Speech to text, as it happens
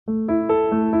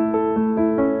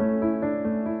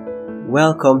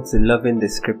Welcome to Loving the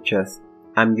Scriptures.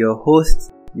 I'm your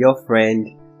host, your friend,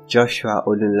 Joshua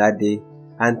Olunlade,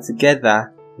 and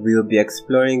together we'll be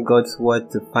exploring God's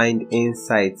Word to find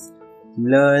insights,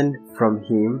 learn from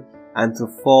Him, and to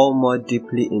fall more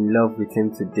deeply in love with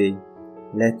Him today.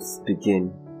 Let's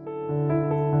begin.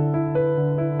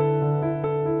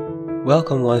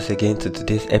 Welcome once again to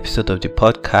today's episode of the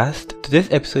podcast. Today's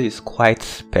episode is quite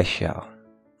special.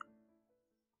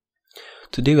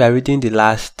 Today we are reading the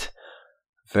last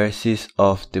verses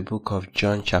of the book of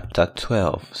John chapter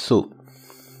 12. So,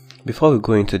 before we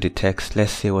go into the text,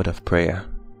 let's say a word of prayer.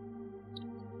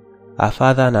 Our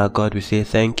Father and our God, we say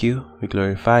thank you, we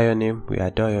glorify your name, we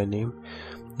adore your name.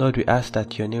 Lord, we ask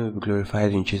that your name will be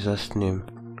glorified in Jesus' name.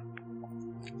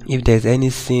 If there is any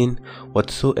sin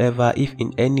whatsoever, if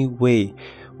in any way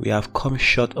we have come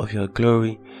short of your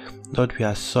glory, Lord, we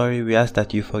are sorry. We ask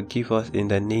that you forgive us in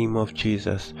the name of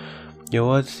Jesus. Your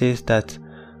word says that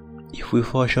if we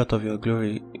fall short of your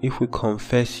glory, if we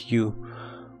confess you,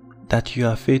 that you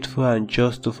are faithful and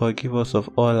just to forgive us of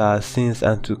all our sins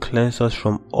and to cleanse us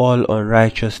from all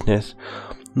unrighteousness.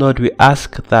 Lord, we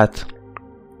ask that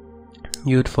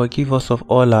you would forgive us of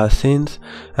all our sins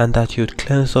and that you would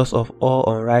cleanse us of all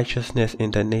unrighteousness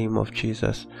in the name of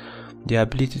Jesus. The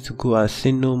ability to go and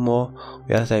sin no more,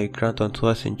 we ask that you grant unto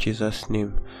us in Jesus'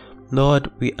 name.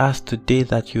 Lord, we ask today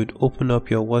that you would open up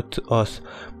your word to us.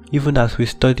 Even as we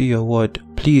study your word,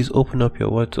 please open up your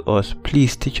word to us.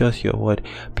 Please teach us your word.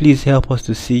 Please help us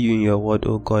to see you in your word,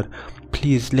 oh God.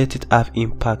 Please let it have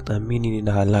impact and meaning in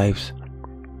our lives.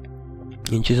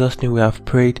 In Jesus' name we have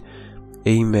prayed.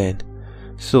 Amen.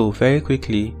 So, very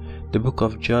quickly, the book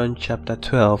of John chapter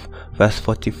 12, verse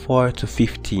 44 to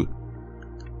 50.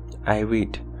 I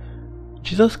read,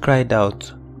 Jesus cried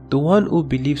out, "The one who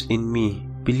believes in me,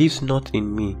 believes not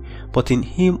in me, but in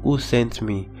him who sent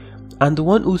me. And the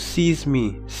one who sees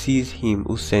me, sees him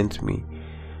who sent me.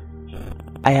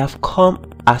 I have come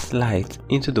as light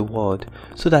into the world,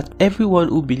 so that everyone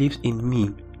who believes in me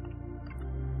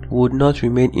would not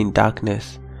remain in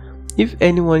darkness. If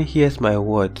anyone hears my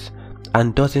words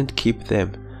and doesn't keep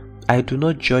them, I do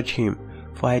not judge him,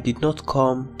 for I did not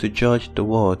come to judge the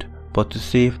world, but to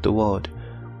save the world.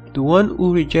 The one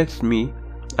who rejects me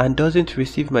and doesn't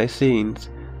receive my sayings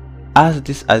has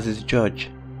this as his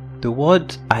judge. The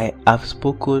words I have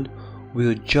spoken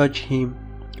will judge him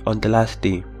on the last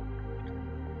day.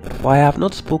 For I have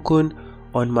not spoken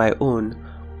on my own,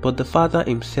 but the Father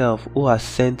himself who has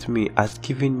sent me has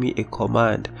given me a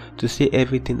command to say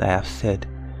everything I have said.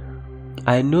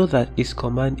 I know that his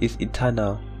command is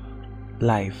eternal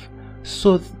life.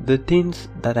 So the things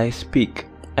that I speak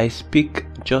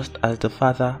just as the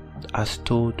Father has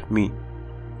told me."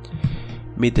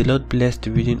 May the Lord bless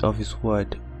the reading of his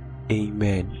word.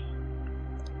 Amen.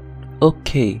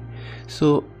 Okay,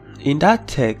 so in that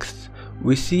text,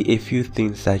 we see a few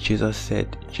things that Jesus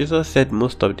said. Jesus said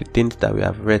most of the things that we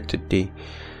have read today.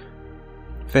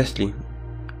 Firstly,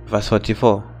 verse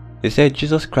 44, he said,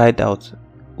 Jesus cried out,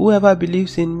 "Whoever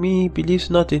believes in me, believes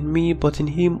not in me, but in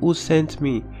him who sent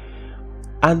me.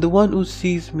 And the one who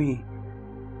sees me,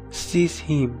 sees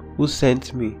him who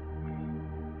sent me."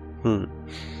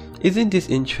 Isn't this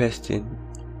interesting?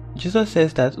 Jesus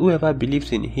says that whoever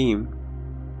believes in him,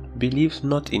 believes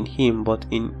not in him, but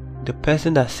in the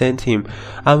person that sent him.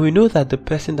 And we know that the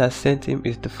person that sent him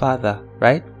is the Father,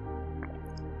 right?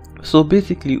 So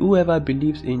basically, whoever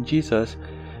believes in Jesus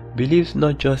believes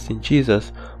not just in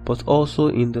Jesus, but also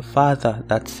in the Father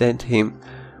that sent him.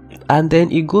 And then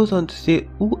he goes on to say,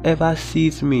 "Whoever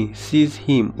sees me, sees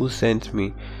him who sent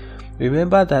me."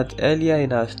 Remember that earlier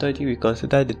in our study we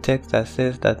considered the text that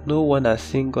says that no one has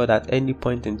seen God at any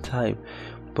point in time,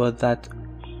 but that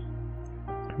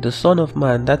the Son of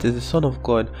Man, that is the Son of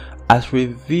God, has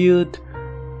revealed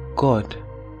God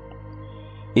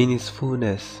in his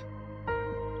fullness.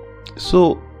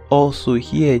 So also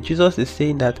here Jesus is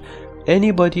saying that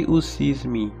anybody who sees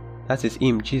me, that is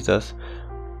him, Jesus,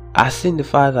 has seen the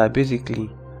Father. Basically,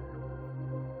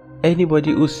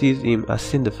 anybody who sees him has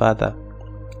seen the Father.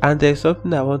 And there is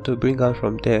something I want to bring out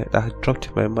from there that dropped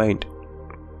in my mind.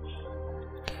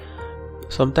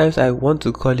 Sometimes I want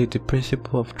to call it the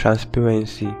principle of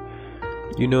transparency.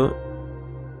 You know,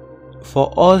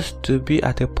 for us to be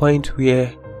at a point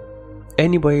where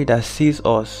anybody that sees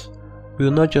us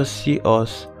will not just see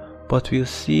us, but will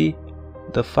see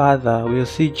the Father, will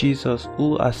see Jesus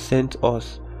who has sent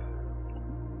us.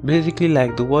 Basically,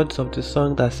 like the words of the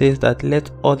song that says that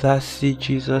let others see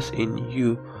Jesus in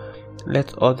you.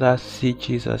 Let others see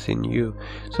Jesus in you.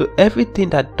 So everything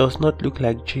that does not look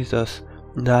like Jesus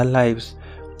in our lives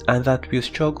and that we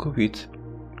struggle with,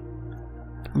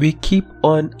 we keep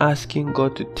on asking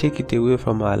God to take it away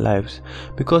from our lives,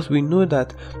 because we know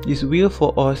that His will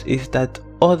for us is that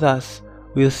others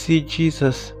will see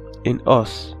Jesus in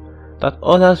us, that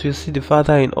others will see the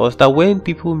Father in us, that when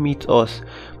people meet us,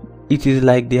 it is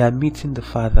like they are meeting the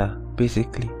Father,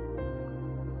 basically.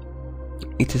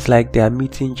 It is like they are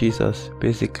meeting Jesus,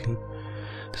 basically.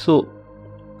 So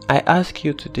I ask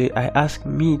you today, I ask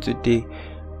me today,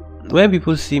 when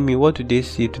people see me, what do they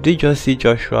see? Do they just see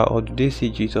Joshua, or do they see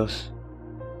Jesus?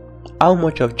 How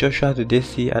much of Joshua do they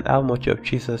see, and how much of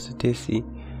Jesus do they see?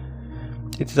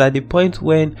 It is at the point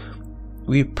when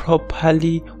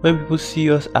people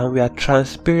see us and we are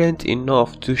transparent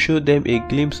enough to show them a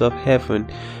glimpse of heaven,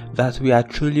 that we are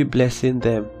truly blessing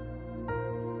them.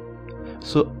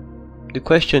 So the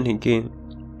question again,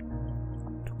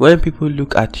 when people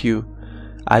look at you,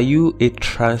 are you a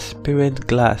transparent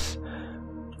glass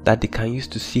that they can use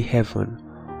to see heaven,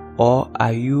 or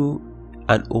are you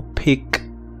an opaque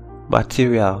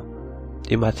material,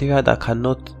 a material that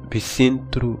cannot be seen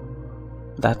through,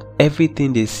 that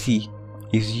everything they see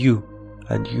is you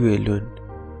and you alone?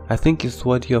 I think it's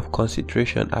worthy of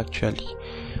consideration, actually.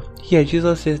 Here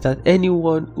Jesus says that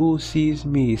anyone who sees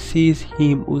me sees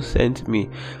him who sent me.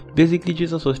 Basically,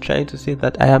 Jesus was trying to say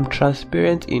that I am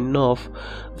transparent enough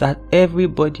that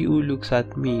everybody who looks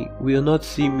at me will not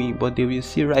see me, but they will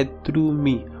see right through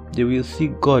me. They will see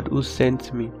God who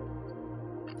sent me.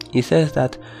 He says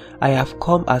that I have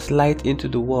come as light into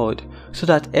the world, so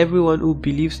that everyone who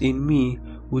believes in me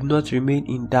would not remain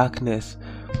in darkness.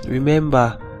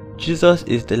 Remember, Jesus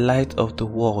is the light of the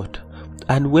world,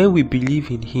 and when we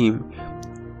believe in Him,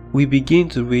 we begin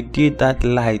to radiate that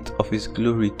light of His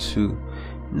glory too.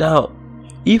 Now,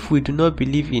 if we do not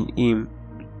believe in Him,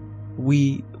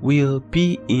 we will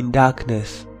be in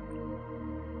darkness.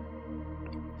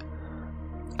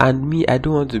 And me, I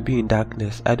don't want to be in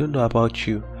darkness. I don't know about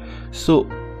you. So,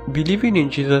 believing in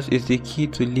Jesus is the key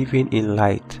to living in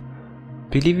light.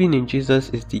 Believing in Jesus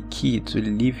is the key to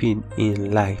living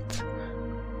in light.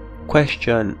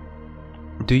 Question: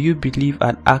 do you believe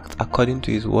and act according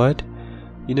to His word?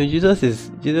 You know, Jesus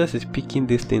is picking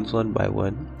these things one by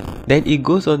one. Then He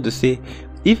goes on to say,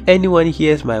 if anyone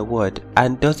hears my word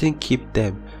and doesn't keep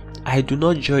them, I do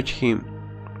not judge him.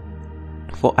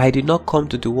 For I did not come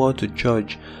to the world to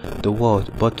judge the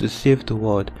world, but to save the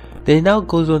world. Then He now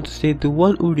goes on to say, the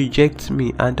one who rejects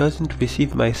me and doesn't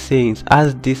receive my sayings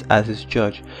has this as his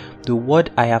judge. The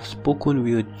word I have spoken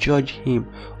will judge him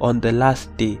on the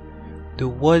last day. The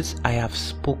words I have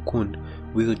spoken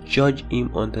will judge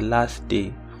him on the last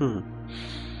day.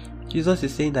 Jesus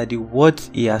is saying that the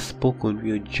words He has spoken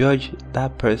will judge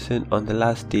that person on the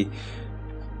last day.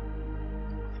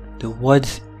 The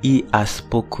words He has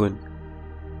spoken.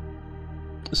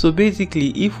 So basically,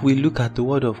 if we look at the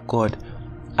word of God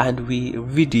and we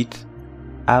read it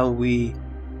and we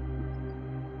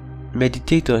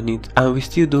meditate on it and we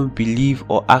still don't believe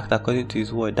or act according to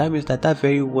His word, that means that that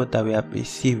very word that we have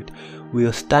received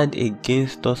will stand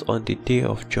against us on the day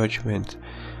of judgment.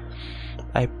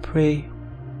 I pray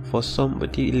for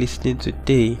somebody listening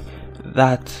today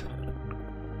that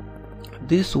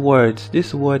these words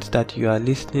that you are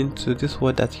listening to, this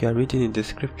word that you are reading in the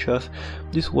scriptures,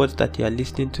 these words that you are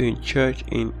listening to in church,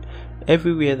 in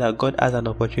everywhere that God has an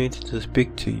opportunity to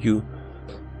speak to you,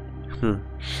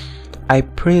 I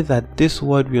pray that this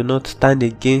word will not stand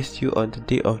against you on the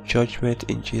day of judgment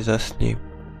in Jesus' name.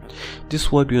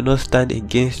 This word will not stand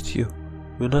against you,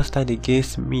 will not stand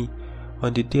against me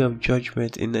on the day of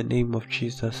judgment in the name of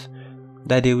Jesus.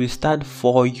 That they will stand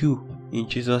for you in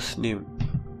Jesus' name.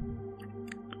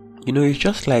 You know, it's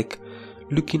just like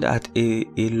looking at a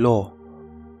law.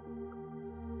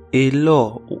 A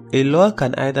law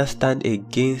can either stand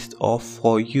against or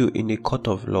for you in a court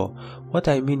of law. What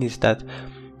I mean is that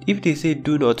if they say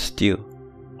do not steal,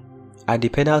 and the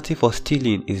penalty for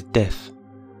stealing is death,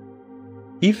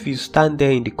 if you stand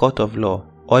there in the court of law,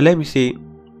 or let me say,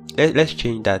 let's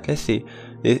change that. Let's say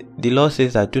the law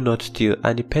says that do not steal,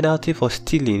 and the penalty for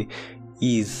stealing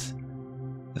is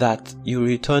that you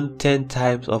return 10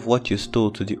 times of what you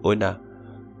stole to the owner.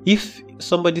 If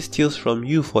somebody steals from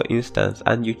you, for instance,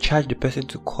 and you charge the person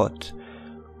to court,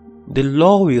 the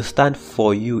law will stand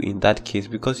for you in that case,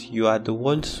 because you are the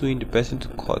one suing the person to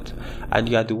court and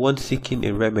you are the one seeking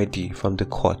a remedy from the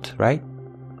court, right?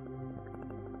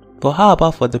 But how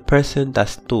about for the person that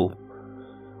stole?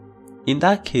 In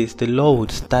that case, the law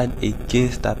would stand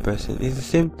against that person. It's the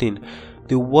same thing.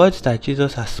 The words that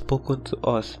Jesus has spoken to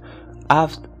us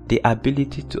have the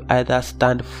ability to either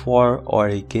stand for or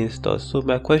against us. So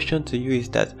my question to you is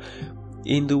that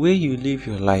in the way you live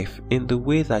your life, in the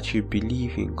way that you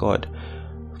believe in God,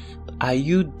 are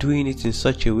you doing it in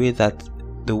such a way that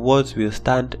the words will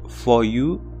stand for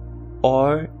you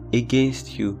or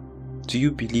against you? Do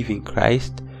you believe in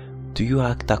Christ? Do you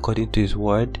act according to His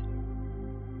word?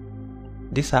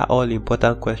 These are all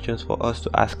important questions for us to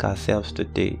ask ourselves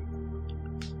today.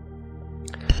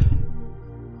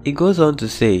 It goes on to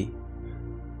say,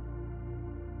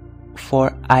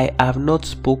 "For I have not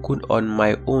spoken on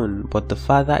my own, but the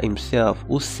Father Himself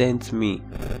who sent me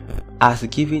has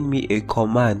given me a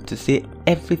command to say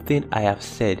everything I have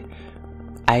said.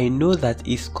 I know that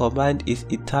His command is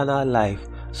eternal life,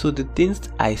 so the things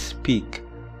I speak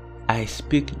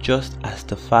just as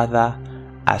the Father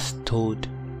has told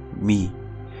me."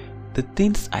 The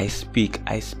things I speak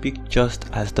just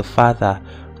as the Father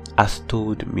has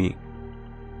told me.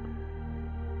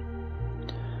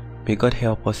 May God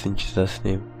help us in Jesus'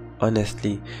 name,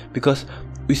 honestly, because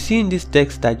we see in this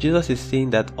text that Jesus is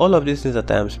saying that all of these things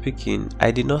that I am speaking,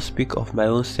 I did not speak of my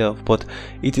own self, but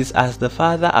it is as the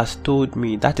Father has told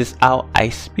me. That is how I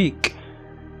speak.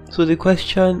 So the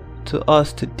question to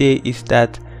us today is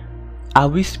that, are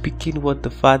we speaking what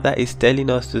the Father is telling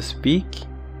us to speak?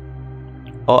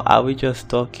 Or are we just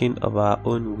talking of our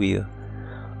own will,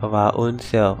 of our own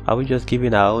self? Are we just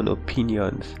giving our own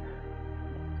opinions?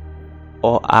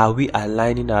 Or are we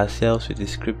aligning ourselves with the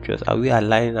scriptures? Are we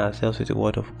aligning ourselves with the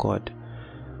word of God?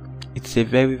 It's a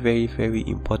very, very, very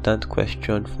important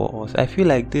question for us. I feel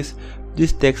like this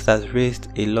text has raised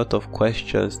a lot of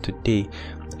questions today.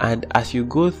 And as you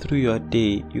go through your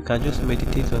day, you can just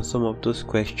meditate on some of those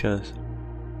questions.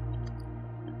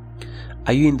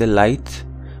 Are you in the light?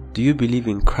 Do you believe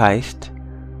in Christ?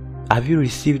 Have you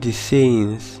received the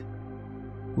sayings?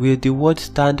 Will the word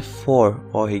stand for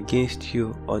or against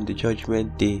you on the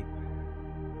judgment day?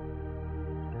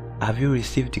 Have you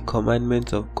received the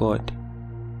commandments of God?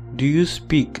 Do you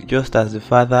speak just as the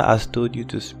Father has told you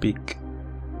to speak?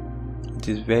 It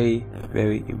is very,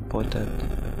 very important.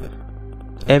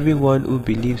 Everyone who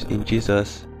believes in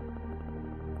Jesus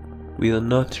will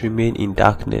not remain in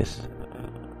darkness.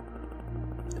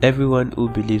 Everyone who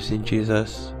believes in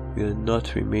Jesus will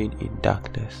not remain in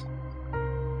darkness.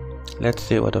 Let's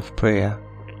say a word of prayer.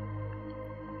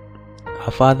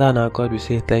 Our Father and our God, we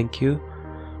say thank you.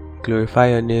 We glorify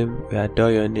your name. We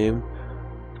adore your name.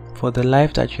 For the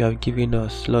life that you have given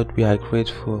us, Lord, we are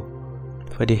grateful.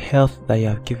 For the health that you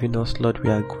have given us, Lord, we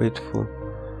are grateful.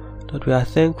 Lord, we are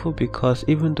thankful because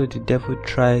even though the devil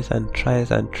tries and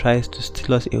tries and tries to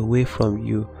steal us away from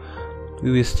you, we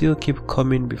will still keep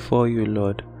coming before you,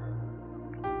 Lord.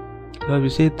 Lord, we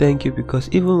say thank you because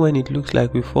even when it looks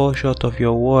like we fall short of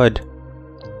your word,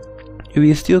 we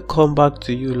will still come back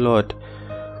to you, Lord.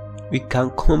 We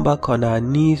can come back on our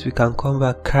knees, we can come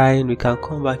back crying, we can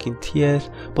come back in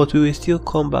tears, but we will still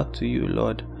come back to you,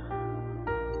 Lord.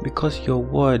 Because your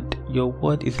word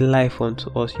is life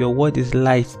unto us, your word is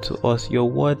light to us, your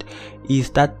word is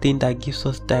that thing that gives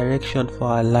us direction for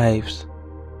our lives.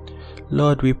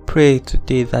 Lord, we pray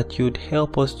today that you would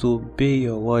help us to obey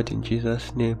your word in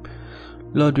Jesus' name.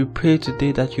 Lord, we pray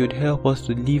today that you would help us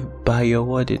to live by your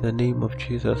word in the name of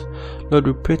Jesus. Lord,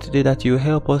 we pray today that you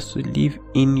help us to live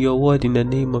in your word in the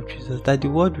name of Jesus, that the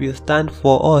word will stand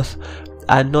for us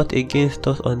and not against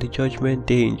us on the judgment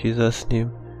day in Jesus'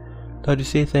 name. Lord, we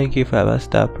say thank you for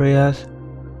answering our prayers.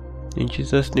 In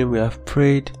Jesus' name we have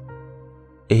prayed.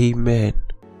 Amen.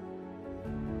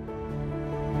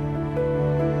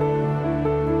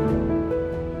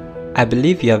 I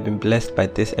believe you have been blessed by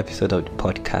this episode of the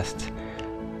podcast.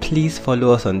 Please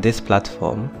follow us on this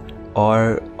platform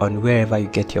or on wherever you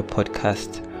get your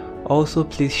podcast. Also,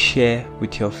 please share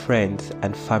with your friends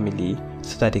and family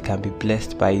so that they can be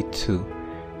blessed by it too.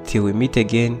 Till we meet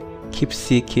again, keep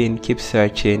seeking, keep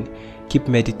searching, keep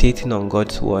meditating on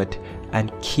God's word,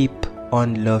 and keep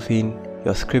on loving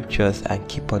your scriptures and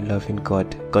keep on loving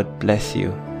God. God bless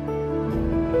you.